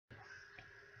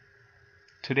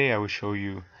Today I will show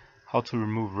you how to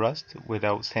remove rust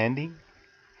without sanding.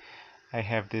 I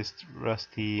have this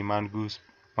rusty Mongoose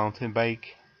mountain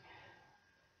bike.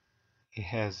 It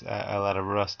has a lot of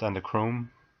rust on the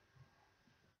chrome.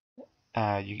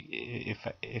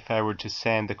 If I were to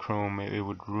sand the chrome, it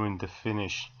would ruin the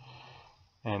finish,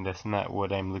 and that's not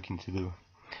what I'm looking to do.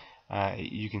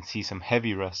 You can see some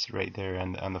heavy rust right there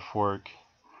on the fork,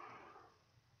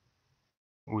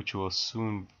 which will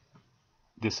soon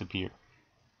disappear.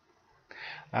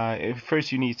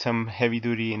 First you need some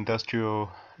heavy-duty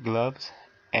industrial gloves,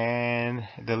 and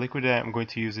the liquid that I'm going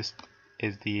to use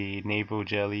is the Naval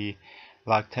Jelly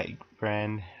Loctite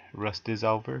brand rust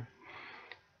dissolver.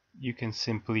 You can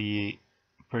simply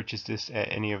purchase this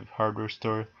at any hardware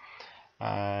store.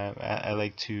 I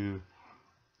like to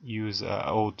use an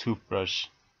old toothbrush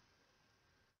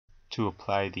to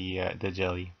apply the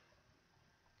jelly.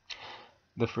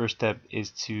 The first step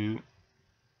is to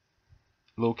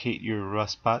locate your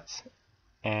rust spots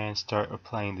and start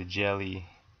applying the jelly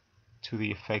to the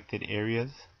affected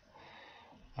areas.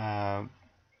 There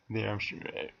I'm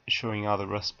showing all the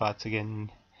rust spots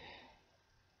again,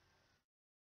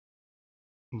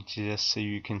 just so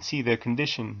you can see the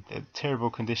condition, the terrible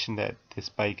condition that this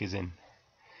bike is in.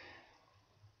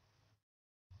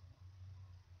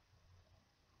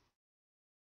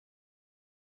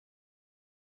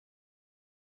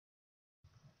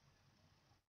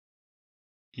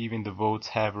 Even the bolts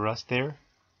have rust there.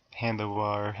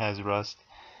 Handlebar has rust.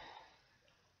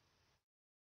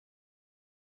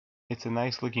 It's a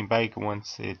nice looking bike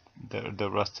once the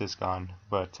rust is gone,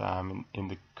 but in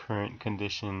the current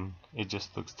condition it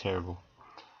just looks terrible.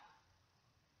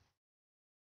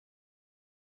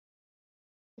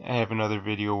 I have another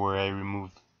video where I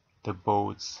remove the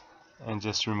bolts and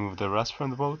just remove the rust from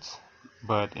the bolts,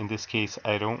 but in this case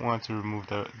I don't want to remove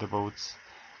the bolts.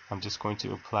 I'm just going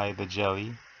to apply the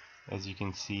jelly. As you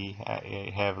can see,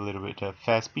 I have a little bit of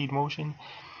fast speed motion.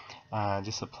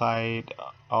 Just apply it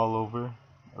all over.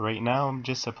 Right now I'm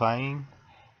just applying,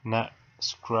 not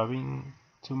scrubbing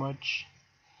too much,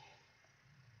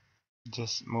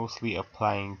 just mostly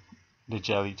applying the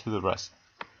jelly to the rust.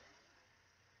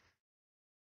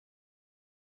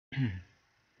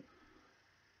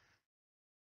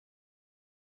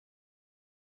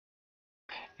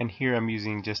 And here I'm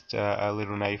using just a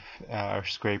little knife or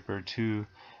scraper to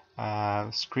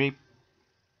scrape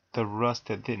the rust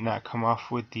that did not come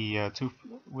off with the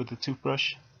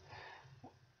toothbrush.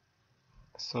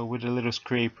 So with a little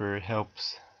scraper it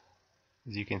helps.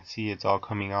 As you can see, it's all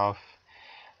coming off.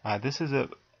 This is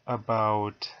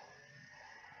about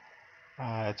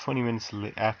 20 minutes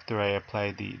after I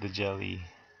applied the jelly.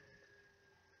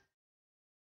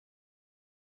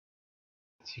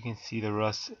 As you can see, the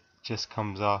rust just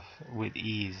comes off with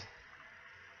ease.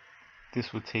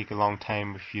 This would take a long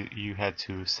time if you had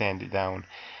to sand it down.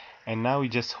 And now we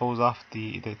just hose off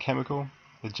the chemical,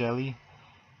 the jelly.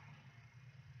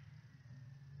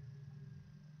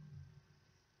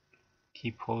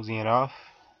 Keep hosing it off.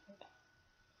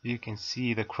 You can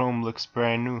see the chrome looks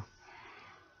brand new.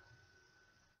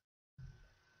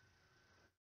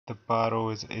 The bottle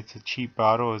it's a cheap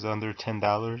bottle, it's under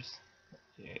 $10.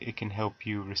 It can help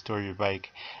you restore your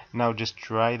bike. Now just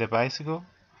dry the bicycle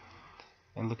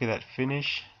and look at that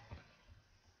finish,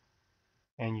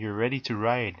 and you're ready to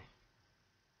ride.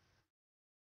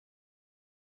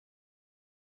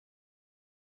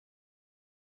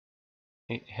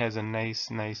 It has a nice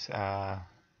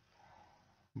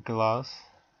gloss.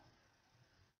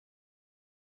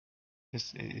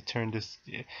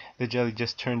 The jelly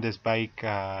just turned this bike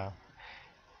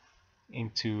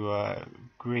into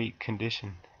great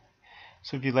condition.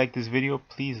 So if you like this video,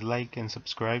 please like and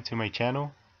subscribe to my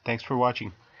channel. Thanks for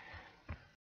watching.